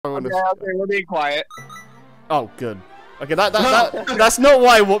Okay, we're being quiet. Oh, good. Okay, that's not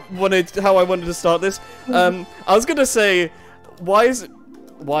why how I wanted to start this. I was gonna say, why is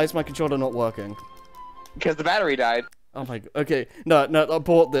my controller not working? Because the battery died. Oh my. Okay, no,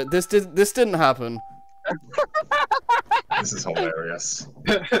 abort that. This didn't happen. This is hilarious.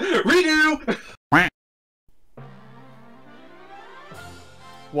 Redo!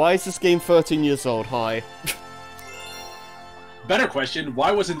 Why is this game 13 years old? Hi. Better question,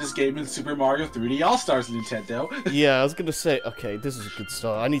 why wasn't this game in Super Mario 3D All-Stars Nintendo? Yeah, I was gonna say, okay, this is a good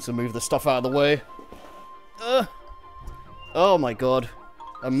start. I need to move this stuff out of the way. Oh my god.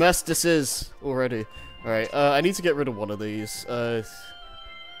 A mess this is already. Alright, I need to get rid of one of these.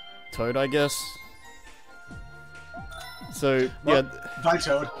 Toad, I guess. So, yeah. Bye,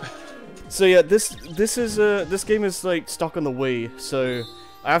 Toad. So yeah, this game is like stuck on the Wii, so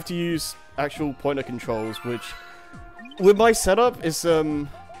I have to use actual pointer controls, which with my setup is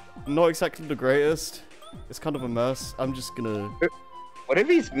not exactly the greatest. It's kind of a mess. I'm just gonna. What are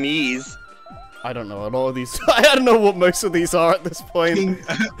these Mii's? I don't know. A lot of these. I don't know what most of these are at this point.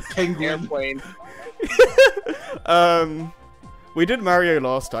 Penguin. Airplane. We did Mario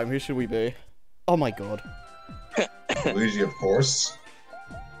last time. Who should we be? Oh my god. Luigi, of course.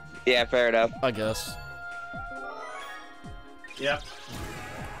 Yeah, fair enough. I guess. Yep.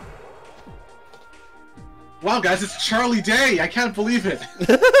 Wow, guys, it's Charlie Day! I can't believe it!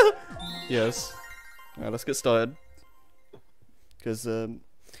 Yes. Alright, let's get started. Because,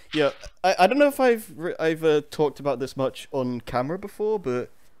 yeah, I don't know if I've talked about this much on camera before, but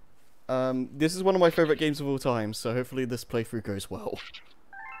this is one of my favorite games of all time, so hopefully this playthrough goes well.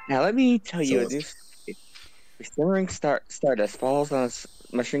 Now let me tell you, this Restoring Stardust falls on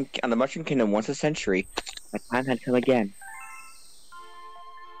the Mushroom Kingdom once a century. My time had come again.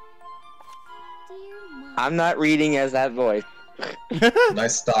 I'm not reading as that voice.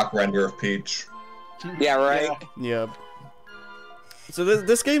 Nice stock render of Peach. Yeah, right? Yeah. So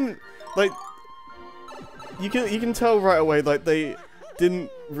this game, like, you can tell right away, like, they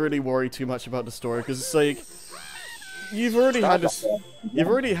didn't really worry too much about the story, because it's like, you've already had a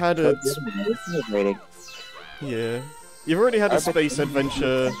space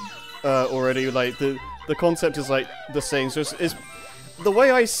adventure already. Like the concept is like the same. So it's the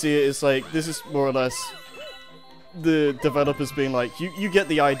way I see it is like this is more or less the developers being like, you get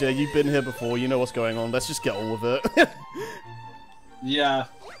the idea. You've been here before. You know what's going on. Let's just get on with it. Yeah.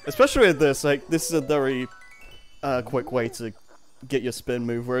 Especially with this, like this is a very quick way to get your spin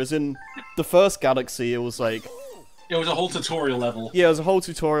move. Whereas in the first Galaxy, it was like It was a whole tutorial level. yeah, it was a whole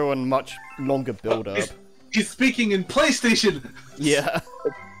tutorial and much longer build up. He's speaking in PlayStation! Yeah.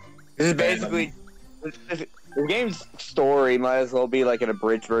 This is basically... The game's story might as well be like an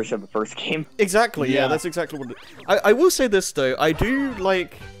abridged version of the first game. Exactly, yeah, Yeah. that's exactly what I will say this, though. I do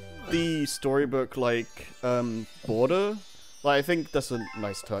like the storybook, like, border. Like, I think that's a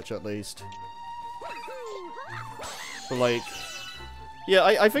nice touch, at least. But, like... Yeah,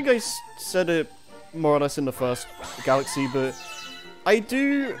 I think I said it more or less in the first Galaxy, but... I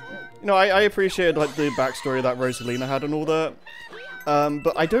do... You know, I appreciate, like, the backstory that Rosalina had and all that.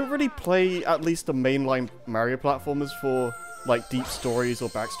 But I don't really play, at least the mainline Mario platformers for, like, deep stories or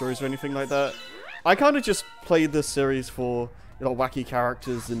backstories or anything like that. I kind of just play this series for, you know, wacky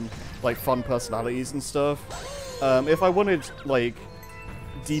characters and, like, fun personalities and stuff. If I wanted, like,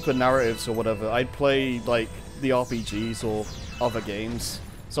 deeper narratives or whatever, I'd play, like, the RPGs or other games.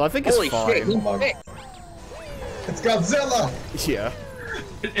 So I think it's fine. It's Godzilla! Yeah.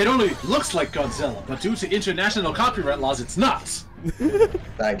 It only looks like Godzilla, but due to international copyright laws, it's not!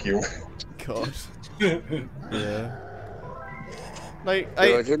 Thank you. God. Yeah. Like,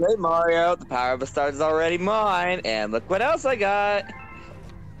 Go too late, Mario. The power of the stars is already mine. And look what else I got.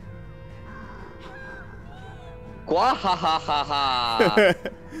 Gwahahaha.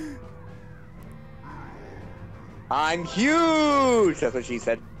 I'm huge! That's what she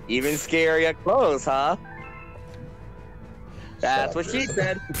said. Even scary up close, huh? That's what she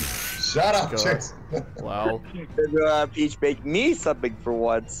said. Shut up, God. chicks. Wow. Peach baked me something for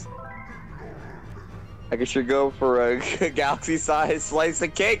once. I guess you go for a galaxy-sized slice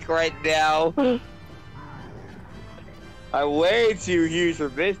of cake right now. I'm way too huge for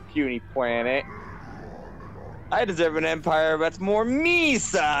this puny planet. I deserve an empire that's more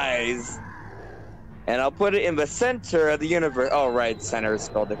me-size. And I'll put it in the center of the universe. Oh, right, center is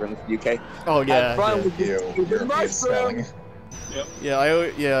spelled different in the UK. Oh, yeah. Have fun with You, this European spelling. Yep.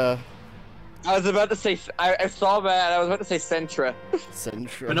 Yeah, I was about to say, I saw that, I was about to say Centra.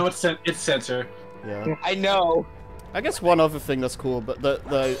 Centra. But no, it's center. Yeah. I know. I guess one other thing that's cool, but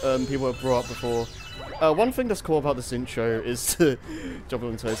that people have brought up before, one thing that's cool about this intro is jump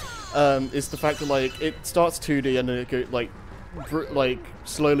on toes. Is the fact that like it starts 2D and then it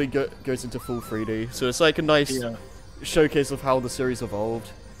slowly goes into full 3D. So it's like a nice showcase of how the series evolved.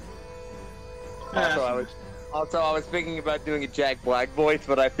 Also, I was thinking about doing a Jack Black voice,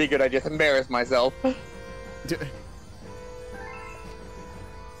 but I figured I'd just embarrass myself.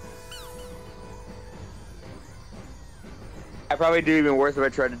 I probably do even worse if I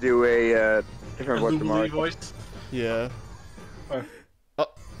tried to do a different voice tomorrow. Voice? Yeah. Oh,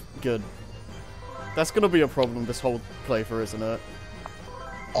 good. That's gonna be a problem this whole playthrough, isn't it?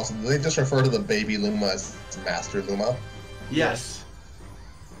 Also, do they just refer to the baby Luma as Master Luma? Yes.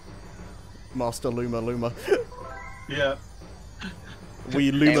 Master Luma. Yeah.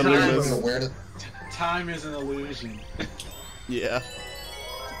 We Luma Lumas. Time is an illusion. Yeah.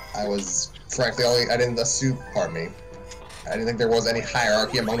 I was, frankly, I didn't assume, pardon me. I didn't think there was any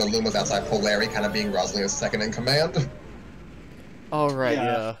hierarchy among the Lumas outside Polari kind of being Rosalina's second in command. Oh, right,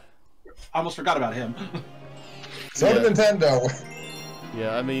 yeah. I almost forgot about him. So did Nintendo.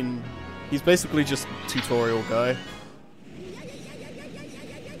 Yeah, I mean, he's basically just tutorial guy.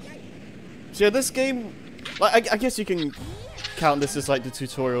 So yeah, this game, like, I guess you can count this as like the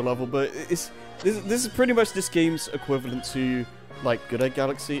tutorial level, but this is pretty much this game's equivalent to like Good Egg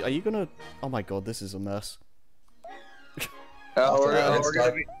Galaxy. Are you gonna? Oh my god, this is a mess. We're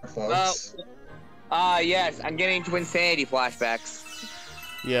gonna be. Yes, I'm getting to insanity flashbacks.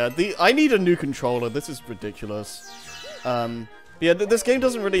 Yeah, I need a new controller. This is ridiculous. Yeah, this game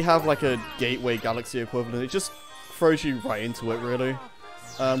doesn't really have like a Gateway Galaxy equivalent. It just throws you right into it, really,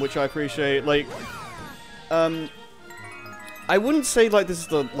 which I appreciate. Like, I wouldn't say like this is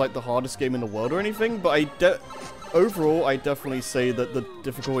the hardest game in the world or anything, but overall I definitely say that the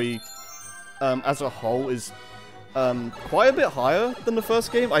difficulty as a whole is quite a bit higher than the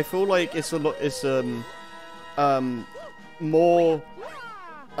first game. I feel like it's more.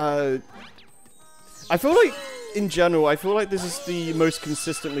 I feel like, in general, I feel like this is the most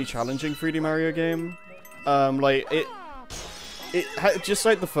consistently challenging 3D Mario game. Like just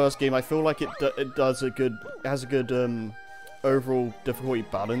like the first game, I feel like it has a good overall difficulty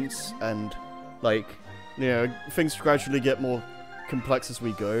balance, and like, you know, things gradually get more complex as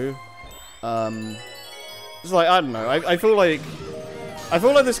we go. It's like, I don't know. I feel like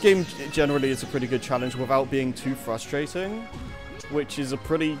this game generally is a pretty good challenge without being too frustrating, which is a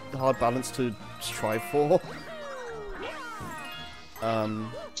pretty hard balance to strive for.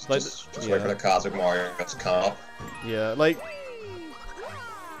 Just wait for the Cosmic Mario to come up. Yeah, like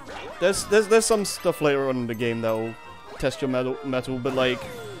there's some stuff later on in the game that'll test your metal, but like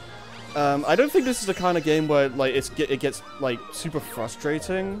I don't think this is the kind of game where like it gets like super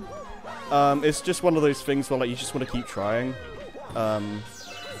frustrating. It's just one of those things where like you just want to keep trying. And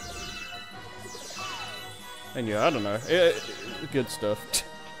yeah, I don't know. Good stuff.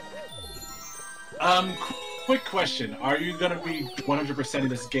 Quick question. Are you gonna be 100%ing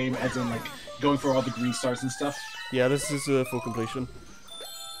this game as in like going for all the green stars and stuff? Yeah, this is full completion.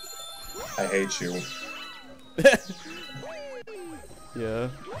 I hate you. Yeah.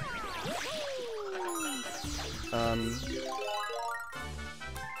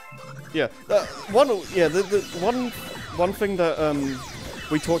 Yeah. The one thing that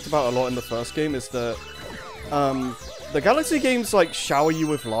we talked about a lot in the first game is that the Galaxy games like shower you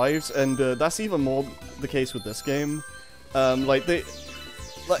with lives, and that's even more the case with this game. There's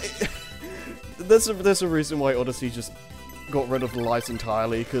a reason why Odyssey just got rid of the lives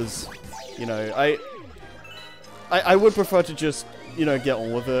entirely, because, you know, I would prefer to just, you know, get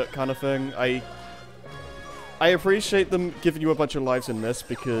on with it, kind of thing. I appreciate them giving you a bunch of lives in this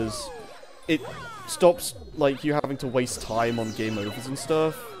because it stops like you having to waste time on game overs and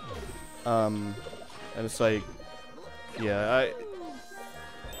stuff. And it's like, yeah,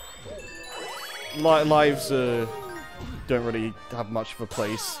 lives don't really have much of a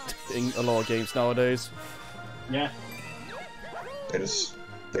place in a lot of games nowadays. Yeah.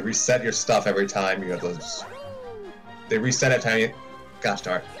 They reset your stuff every time you have those. They reset it time. Gosh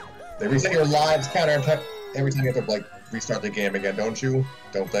darn. They reset your lives counter every time you have to like restart the game again, don't you?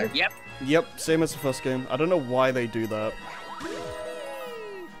 Don't they? Yep. Yep, same as the first game. I don't know why they do that.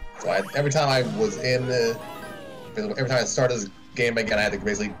 So every time I was every time I started this game again, I had to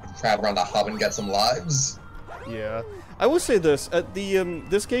basically travel around the hub and get some lives. Yeah, I will say this: at the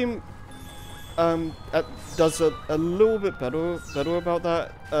this game does a little bit better about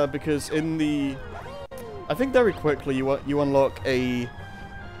that because in the, I think very quickly you unlock a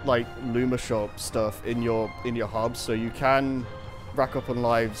like Luma shop stuff in your hub, so you can rack up on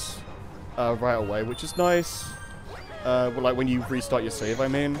lives right away, which is nice. Like when you restart your save, I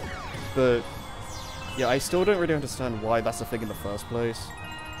mean, but Yeah, I still don't really understand why that's a thing in the first place.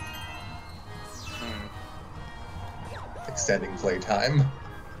 Extending playtime.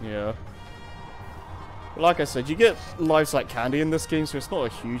 Yeah. Like I said, you get lives like candy in this game, so it's not a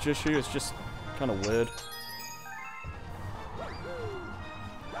huge issue, it's just kind of weird.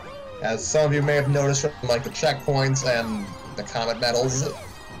 As some of you may have noticed from like the checkpoints and the comet medals,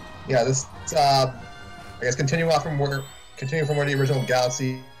 yeah, this I guess continuing from where the original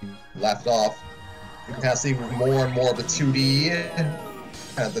Galaxy left off, you can kind of see more and more of the 2D,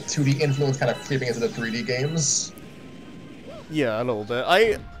 kind of the 2D influence kind of creeping into the 3D games. Yeah, a little bit.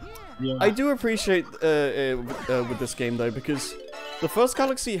 I do appreciate with this game though, because the first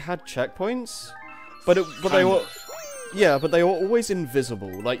Galaxy had checkpoints, but they were. Yeah, but they were always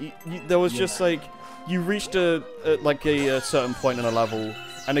invisible. Like, there was just, like, you reached a certain point in a level,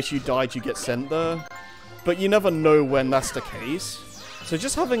 and if you died, you get sent there. But you never know when that's the case. So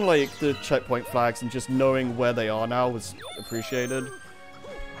just having, like, the checkpoint flags and just knowing where they are now was appreciated.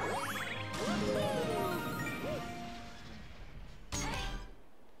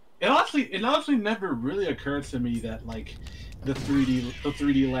 It honestly never really occurred to me that, like, the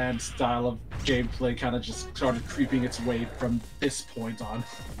 3D land style of gameplay kind of just started creeping its way from this point on.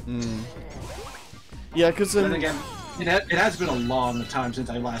 Yeah, because then again, it has been a long time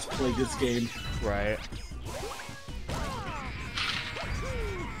since I last played this game. Right.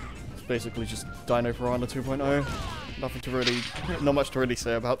 It's basically just Dino Piranha 2.0. Not much to really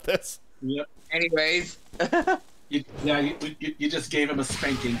say about this. Yep. Anyways. you just gave him a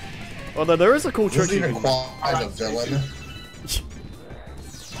spanking. Although there is a cool trick. This isn't even quite a villain.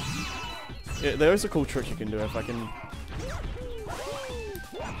 Yeah, there is a cool trick you can do if I can.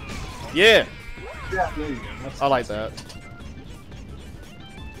 Yeah. Yeah, there you go. I like that.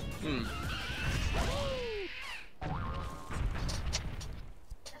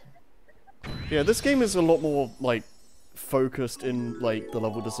 Yeah, this game is a lot more like focused in like the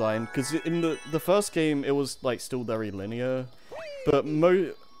level design, because in the first game it was like still very linear, but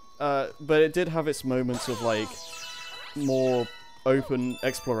it did have its moments of like more open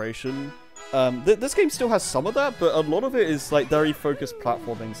exploration. This game still has some of that, but a lot of it is like very focused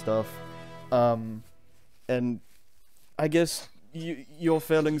platforming stuff. And I guess your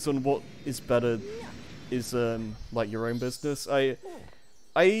feelings on what is better is like your own business. I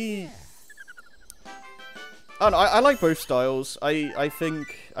don't know, I like both styles. I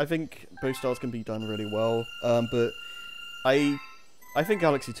think both styles can be done really well. But I think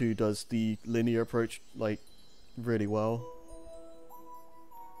Galaxy 2 does the linear approach like really well.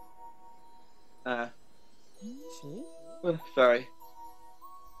 Sorry.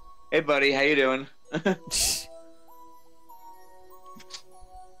 Hey, buddy, how you doing?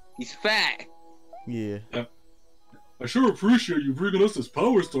 He's fat. Yeah. I sure appreciate you bringing us this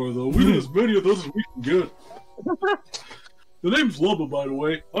Power Star, though. We need as many of those as we can get. The name's Lubba, by the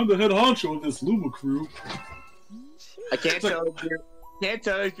way. I'm the head honcho of this Luma crew. I can't tell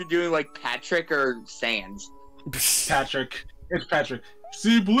if you're doing like Patrick or Sans. Patrick. It's Patrick.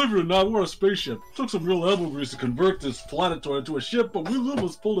 See, believe it or not, we're a spaceship. Took some real elbow grease to convert this planetoid into a ship, but we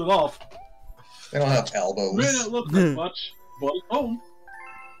Lumas pulled it off. They don't have elbows. May not look that much, but it's home.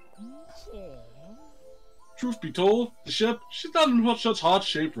 Truth be told, the ship, she's not in such hot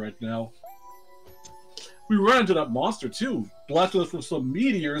shape right now. We ran into that monster too, blasted us with some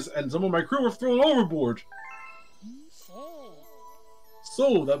meteors, and some of my crew were thrown overboard.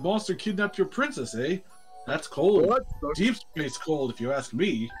 So, that monster kidnapped your princess, eh? That's cold. What? Deep space cold, if you ask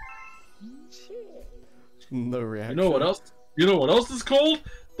me. No reaction. You know what else? You know what else is cold?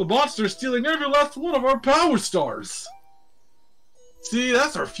 The monster stealing every last one of our power stars. See,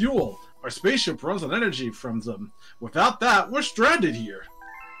 that's our fuel. Our spaceship runs on energy from them. Without that, we're stranded here.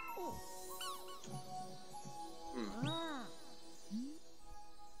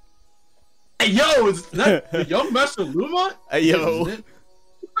 Hey, yo, is that the young Master Luma? Hey, yo.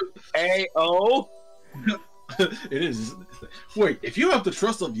 A-O? It is. Wait, if you have the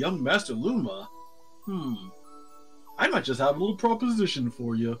trust of young Master Luma, I might just have a little proposition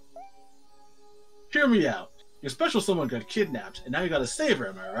for you. Hear me out. Your special someone got kidnapped, and now you gotta save her,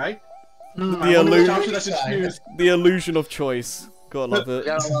 am I right? The illusion of choice. Gotta love it.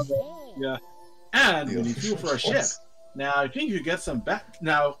 Yeah. And we need fuel for our ship. Now, if you think you could get some back,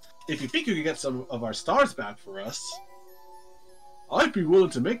 if you think you could get some of our stars back for us, I'd be willing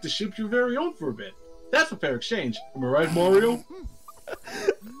to make the ship your very own for a bit. That's a fair exchange. Am I right, Mario?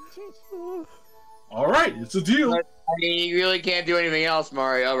 Alright, it's a deal. I mean, you really can't do anything else,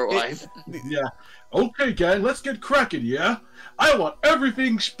 Mario, otherwise. Yeah. Okay, gang, let's get cracking, yeah? I want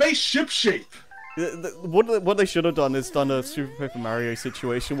everything spaceship shape. What they should have done is done a Super Paper Mario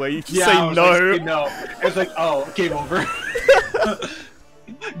situation where you just Yeah, say no. Like, no. It's like, oh, game over.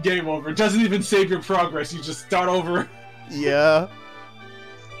 Game over. It doesn't even save your progress. You just start over. Yeah.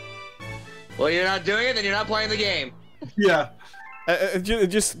 Well, you're not doing it, then you're not playing the game. Yeah. It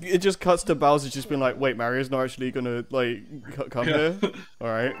just cuts to Bowser just being like, wait, Mario's not actually gonna like come here. All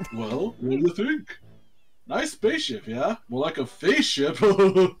right. Well, what do you think? Nice spaceship, yeah? More like a face ship.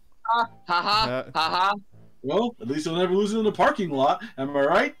 Ha ha ha. Well, at least you'll never lose it in the parking lot. Am I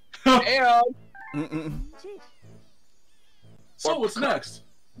right? Heyo. So what's next?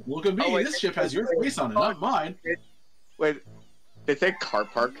 Look at me. Oh, wait, this ship has your face on it, not mine. Wait, they say car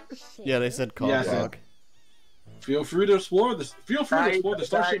park? Yeah, they said car Yes, park. Feel free to explore this. Feel free to explore the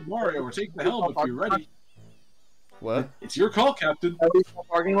Starship Mario or take the helm if you're ready. What? It's your call, Captain. Are these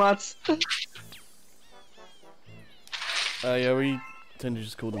parking lots? Yeah, we tend to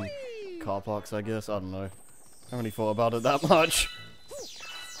just call them car parks, I guess. I don't know. I haven't really thought about it that much.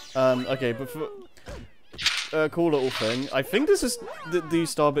 Okay, but for cool little thing. I think this is the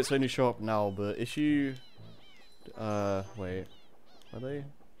star bits only show up now, but issue. Wait, are they?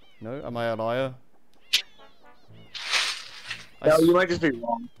 No, am I a liar? No, you might just be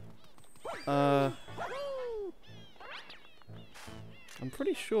wrong. I'm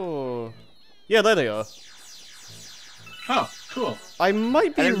pretty sure. Yeah, there they are. Oh, cool. I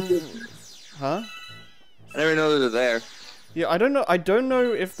might be. Huh? I never know they're there. Yeah, I don't know. I don't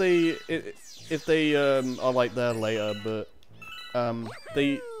know if they are like there later, but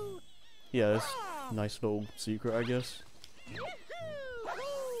they. Yeah, it's a nice little secret, I guess.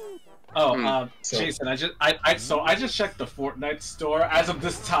 Oh, So- Jason, I just checked the Fortnite store as of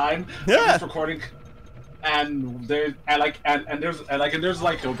this time. Yeah. This recording, and there's like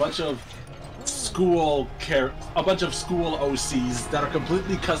a bunch of school OCs that are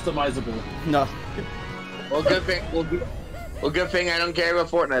completely customizable. No. Well, good thing. Well, good thing I don't care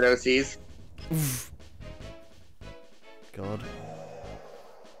about Fortnite OCs. God.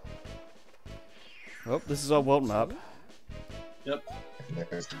 Oh, this is our world map. Yep.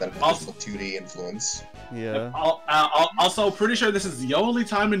 There's that Also- 2D influence. Yeah. Also, pretty sure this is the only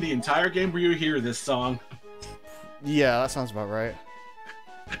time in the entire game where you hear this song. Yeah, that sounds about right.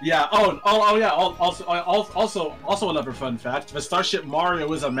 Yeah. Oh yeah. Also another fun fact: the Starship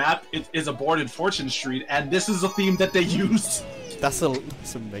Mario is a map. It is a board in Fortune Street, and this is a theme that they use. That's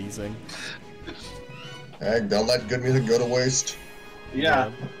amazing. Hey, don't let good music go to waste.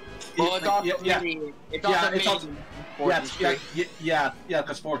 Yeah. Well, it's also yeah. It's Yeah, also it's also- made Yeah, Fortune Street. yeah,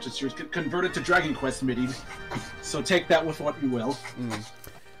 because Fortune Street converted to Dragon Quest MIDI. So take that with what you will.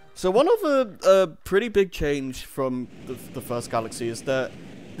 So one of the pretty big change from the first Galaxy is that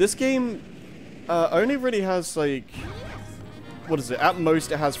this game only really has like, what is it? At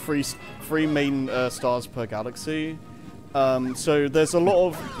most, it has three main stars per galaxy. So there's a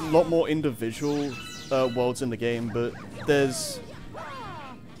lot more individual worlds in the game, but there's.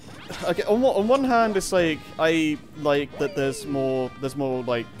 Okay, on one hand, it's like I like that there's more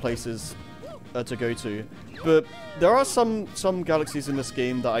like places to go to, but there are some galaxies in this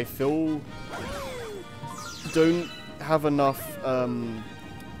game that I feel don't have enough.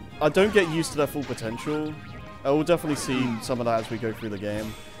 I don't get used to their full potential. I will definitely see some of that as we go through the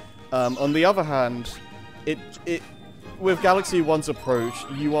game. On the other hand, it with Galaxy 1's approach,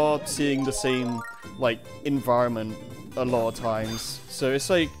 you are seeing the same like environment a lot of times, so it's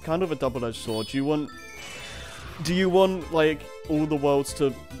like kind of a double-edged sword. Do you want like all the worlds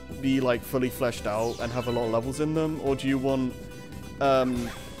to be like fully fleshed out and have a lot of levels in them, or do you want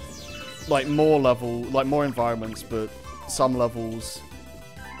like more environments, but some levels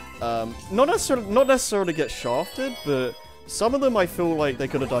not necessarily get shafted, but some of them I feel like they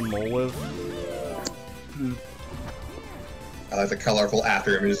could have done more with. I like the colorful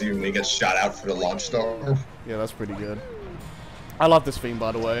after images when he gets shot out for the launch star. Yeah, that's pretty good. I love this theme,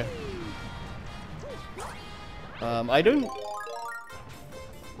 by the way. I don't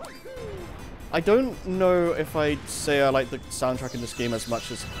know if I'd say I like the soundtrack in this game as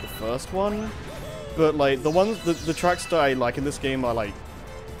much as the first one, but like the tracks that I like in this game are like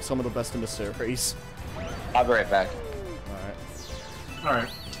some of the best in the series. I'll be right back. Alright. All right.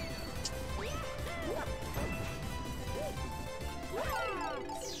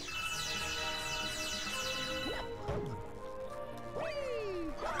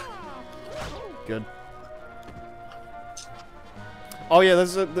 Good. Oh yeah,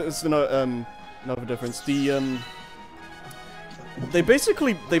 there's another difference. They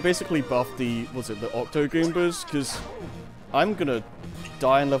basically buffed the the Octo Goombas, because I'm gonna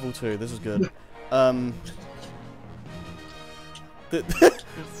die in level 2. This is good.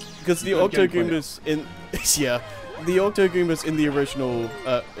 Because the Getting Octogoombas in yeah, the Octogoombas in the original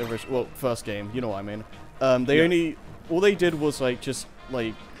first game, you know what I mean. They all they did was like just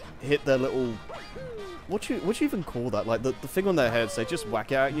like hit their little what you even call that? Like the thing on their heads, they just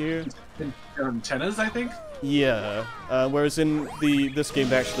whack it at you. Their antennas, I think. Yeah. Whereas in this game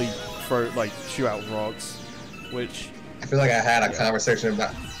they actually shoot out rocks, which I feel like I had a conversation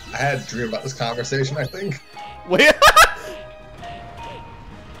about. I had a dream about this conversation. I think. Wait.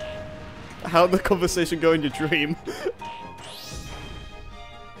 How'd the conversation go in your dream?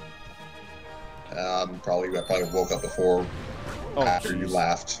 I probably woke up before after you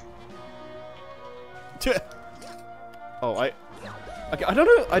laughed. Oh, okay, I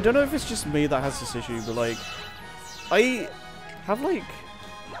don't know if it's just me that has this issue, but like, I have like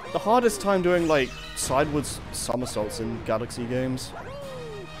the hardest time doing like sideways somersaults in Galaxy games.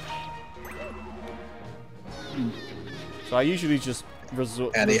 So I usually just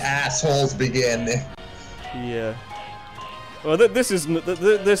resort. And the assholes begin. Yeah. Well,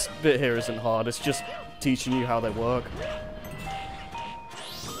 this bit here isn't hard. It's just teaching you how they work.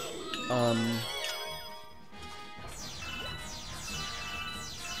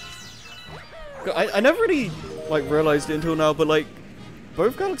 I never really like realized it until now, but like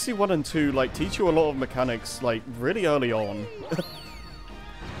both Galaxy 1 and 2 like teach you a lot of mechanics like really early on.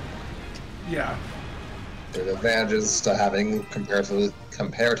 Yeah. There's advantages to having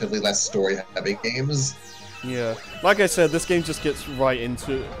comparatively less story-heavy games. Yeah, like I said, this game just gets right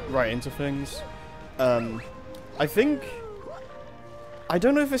into things. I think I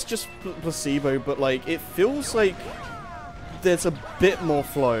don't know if it's just placebo, but like it feels like there's a bit more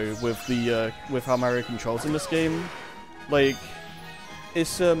flow with the with how Mario controls in this game. Like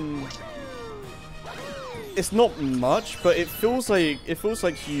it's not much, but it feels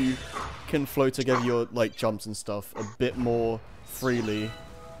like you can flow together your like jumps and stuff a bit more freely.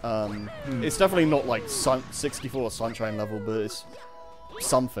 It's definitely not like 64 Sunshine level, but it's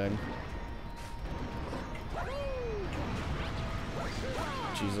something.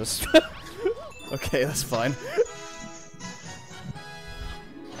 Jesus. Okay, that's fine.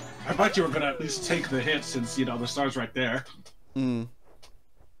 I thought you were gonna at least take the hit since, you know, the star's right there. I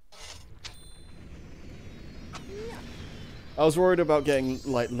was worried about getting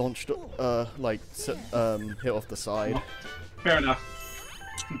like launched, hit off the side. Fair enough.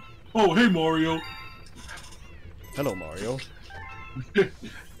 Oh, hey Mario. Hello, Mario.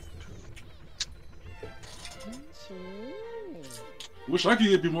 Wish I could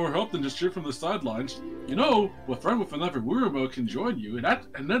give you more help than just cheer from the sidelines. You know, a friend with another Wurimo can join you,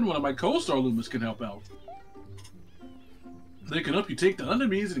 and then one of my co-star Lumas can help out. They can help you take down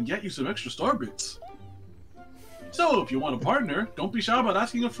enemies and get you some extra star bits. So, if you want a partner, don't be shy about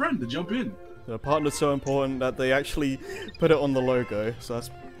asking a friend to jump in. The partner's so important that they actually put it on the logo, so that's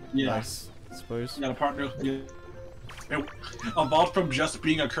nice, I suppose. You got a partner. Yeah. It evolved from just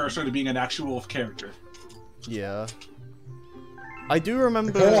being a cursor to being an actual character. Yeah. I do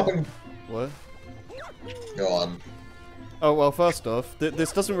remember... What? Go on. Oh, well, first off,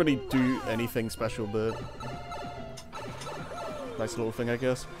 this doesn't really do anything special, but... Nice little thing, I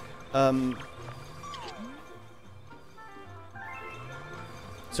guess.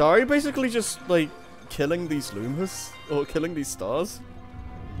 So are you basically just, like, killing these Lumas? Or killing these stars?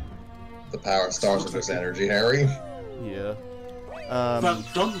 The power of stars with this energy, Harry. Yeah. But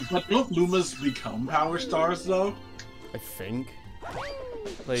don't Lumas become power stars, though? I think.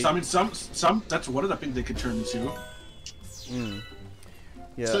 Like, So, I mean, some that's one of the things they could turn into.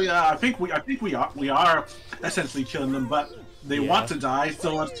 Yeah. So yeah, I think we are essentially killing them, but they want to die,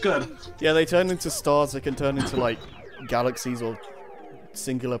 so that's good. Yeah, they turn into stars. They can turn into like galaxies or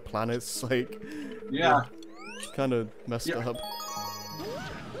singular planets. Like, Yeah. kind of messed up.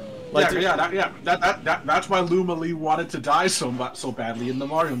 That's why Luma Lee wanted to die so badly in the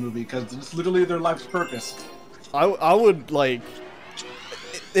Mario movie, because it's literally their life's purpose. I would like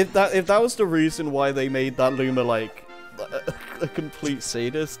if that was the reason why they made that Luma like a complete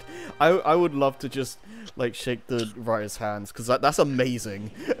sadist. I would love to just like shake the writer's hands, because that's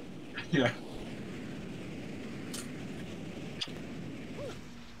amazing. Yeah.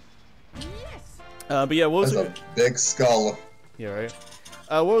 But yeah, what was That's a big skull. Yeah, right.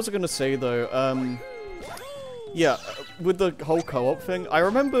 What was I gonna say though? Yeah, with the whole co-op thing, I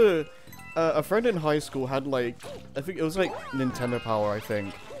remember a friend in high school had like, I think it was like Nintendo Power, I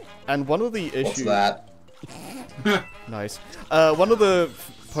think, and one of the issues. What's that? Nice. One of the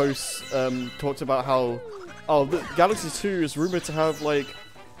posts talked about how, the Galaxy 2 is rumored to have like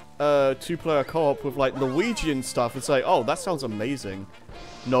 2-player co-op with like Luigi and stuff and say, oh, that sounds amazing.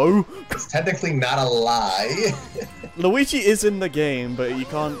 No. It's technically not a lie. Luigi is in the game, but you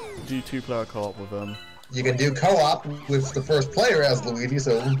can't do 2-player co-op with him. You can do co-op with the first player as Luigi,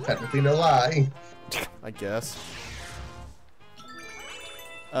 so technically no lie. I guess.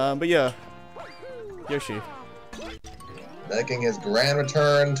 But yeah. Yoshi. Making his grand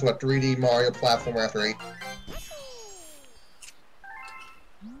return to a 3D Mario platformer after 8.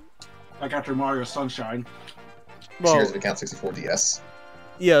 Like after Mario Sunshine. Well, Cheers if you count 64DS.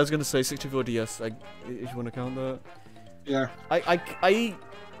 yeah, I was gonna say 64DS, like, if you want to count that. Yeah. I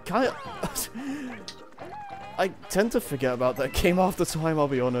kind of... I tend to forget about that game half the time, I'll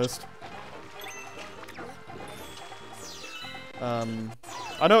be honest.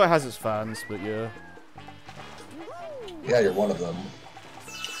 I know it has its fans, but yeah. Yeah, you're one of them.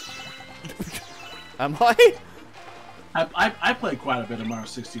 Am I? I played quite a bit of Mario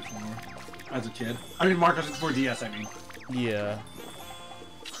 64 as a kid. I mean, Mario 64 DS, I mean. Yeah.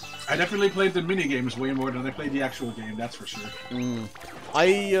 I definitely played the minigames way more than I played the actual game, that's for sure. I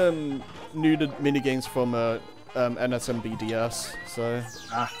knew the minigames from NSMBDS, so...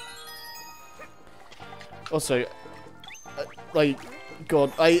 Ah. Also, like,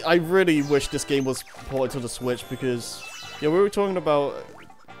 God, I really wish this game was ported to the Switch because, yeah, we were talking about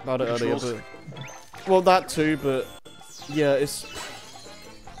it earlier, but... Well, that too, but... Yeah, it's...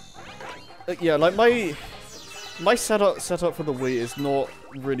 yeah, like, my setup for the Wii is not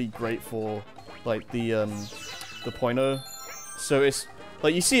really great for, like, the pointer. So it's...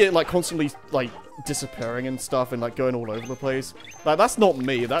 Like, you see it, like, constantly, like, disappearing and stuff and, like, going all over the place. Like, that's not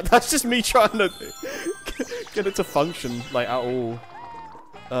me. That's just me trying to get it to function, like, at all.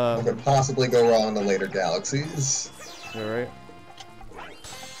 What could possibly go wrong in the later galaxies? You're right.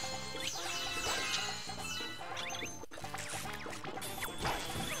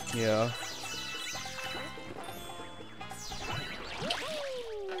 Yeah.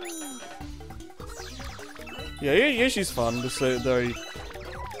 Yeah, Yoshi's fun. Just very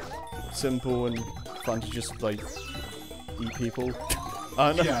simple and fun to just like eat people.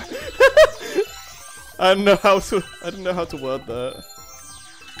 I don't know. Yeah. I don't know how to word that.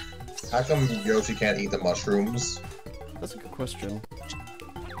 How come Yoshi can't eat the mushrooms? That's a good question.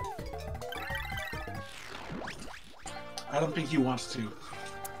 I don't think he wants to.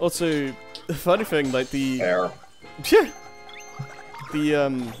 Also, the funny thing, like Fair.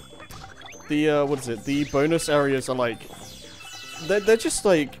 what is it? The bonus areas are like, they're just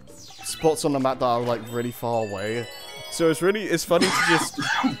like spots on the map that are like really far away. So it's funny to just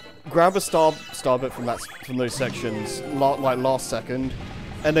grab a star bit from those sections, like last second,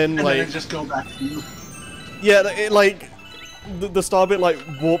 and then And like then just go back to you. yeah, it like the star bit like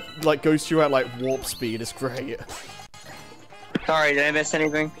goes through at like warp speed. It's great. Sorry, did I miss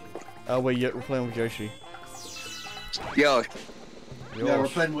anything? We're playing with Yoshi. Yo, Yeah, we're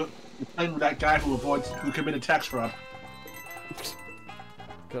playing with that guy who committed tax fraud.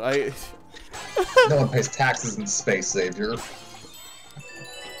 Good, No one pays taxes in space, Xavier.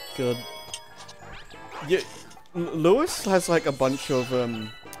 Good. Yeah, Lewis has like a bunch of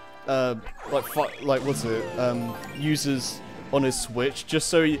what's it? Users on his Switch just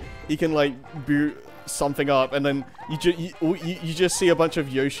so he can like boot something up, and then you just see a bunch of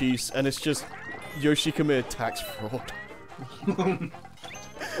Yoshis, and it's just Yoshi committed tax fraud.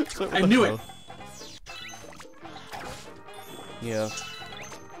 So, I knew it. Yeah.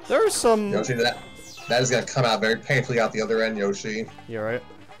 There are some. Yoshi, that is gonna come out very painfully out the other end, Yoshi. Yeah, right.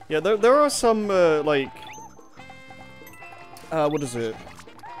 Yeah, there are some like what is it?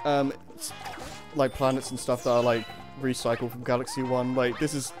 Like planets and stuff that are like recycled from Galaxy 1. Like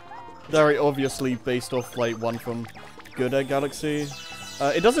this is very obviously based off like one from Good Egg Galaxy.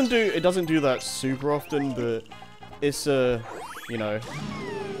 It doesn't do that super often, but it's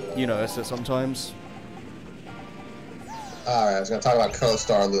you notice it sometimes. Alright, I was gonna talk about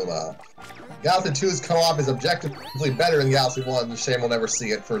Co-Star Luma. Galaxy 2's co-op is objectively better than Galaxy 1. Shame we'll never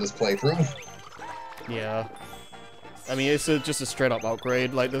see it for this playthrough. Yeah. I mean, it's just a straight up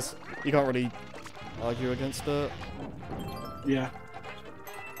upgrade. Like this, you can't really argue against it. Yeah.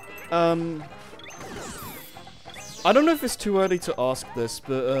 I don't know if it's too early to ask this,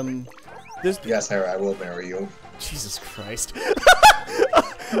 but this. Yes, Harry, I will marry you. Jesus Christ.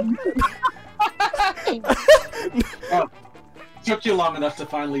 Took you long enough to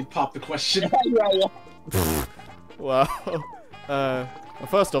finally pop the question. Wow. Well,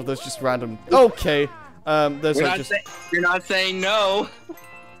 first off, there's just random. Okay. There's like just. You're not saying no.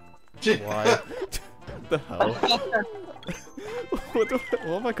 Why? The hell? what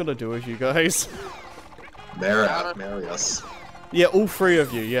am I gonna do with you guys? Marry us. Yeah, all three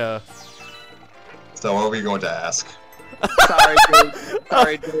of you, yeah. So what are we going to ask? Sorry, dude.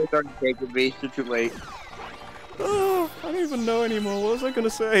 Sorry, dude. Don't take it, me. It's too late. Oh, I don't even know anymore. What was I gonna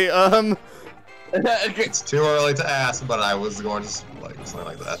say? It's too early to ask, but I was going to like something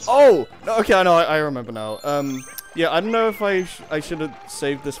like that. Oh, okay, I know. I remember now. Yeah, I don't know if I should have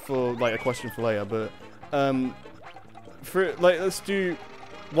saved this for like a question for later, but for like let's do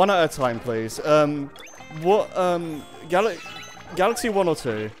one at a time, please. What Galaxy 1 or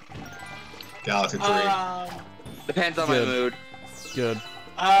 2? Galaxy 3. Depends on my Good. mood. Good.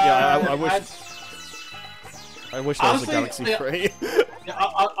 Yeah, I wish there was a honestly, Galaxy 3. Yeah,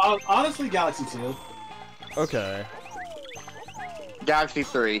 honestly, Galaxy 2. Okay. Galaxy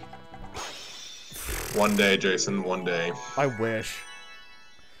 3. One day, Jason. One day. I wish.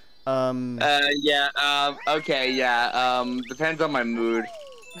 Yeah, okay, yeah, depends on my mood.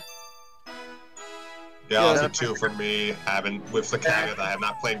 Galaxy 2 for me. With the caveat I have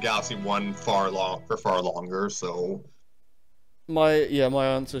not played Galaxy 1 for far longer, so. My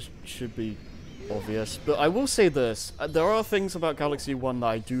answer should be obvious, but I will say this: there are things about Galaxy 1 that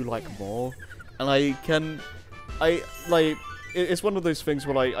I do like more, and it's one of those things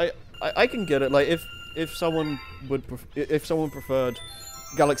where I can get it. Like if someone preferred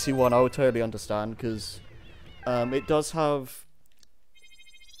Galaxy 1, I would totally understand, because it does have,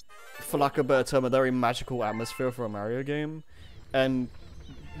 for lack of a better term, a very magical atmosphere for a Mario game, and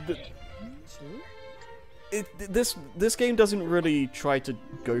this game doesn't really try to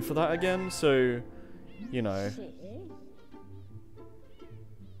go for that again, so, you know.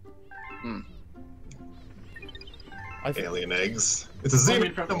 Alien eggs. It's a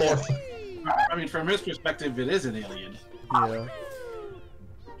xenomorph. I mean, from his perspective, it is an alien. Yeah.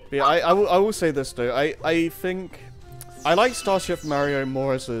 But yeah, I will say this though. I think I like Starship Mario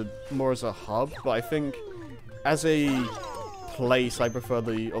more as a hub, but I think as a place I prefer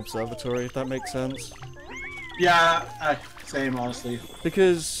the observatory, if that makes sense. Yeah, same, honestly.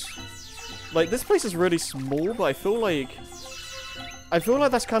 Because like this place is really small, but I feel like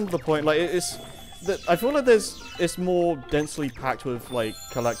that's kind of the point. Like I feel like it's more densely packed with like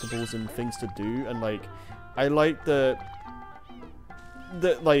collectibles and things to do, and like I like that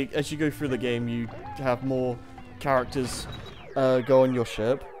like as you go through the game you have more characters go on your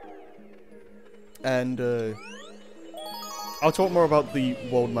ship, and I'll talk more about the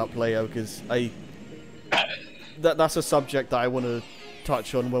world map layout, because that's a subject that I want to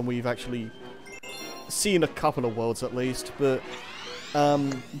touch on when we've actually seen a couple of worlds at least. But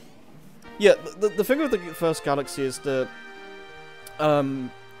yeah, the thing with the first Galaxy is that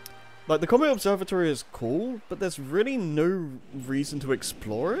like the Comet Observatory is cool, but there's really no reason to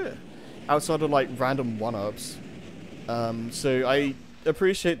explore it outside of like random one-ups. So I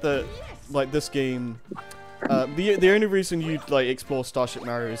appreciate that like this game, the only reason you'd like explore Starship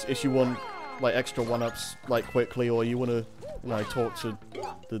Mario is if you want like extra one-ups like quickly, or you want to talk to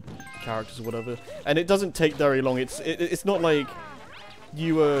the characters or whatever, and it doesn't take very long. It's not like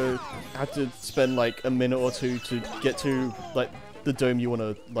you had to spend like a minute or two to get to like the dome you want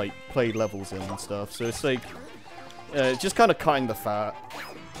to like play levels in and stuff. So it's like just kind of cutting the fat.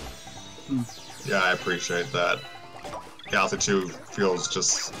 Yeah, I appreciate that. Galaxy 2 feels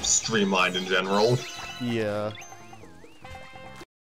just streamlined in general. Yeah.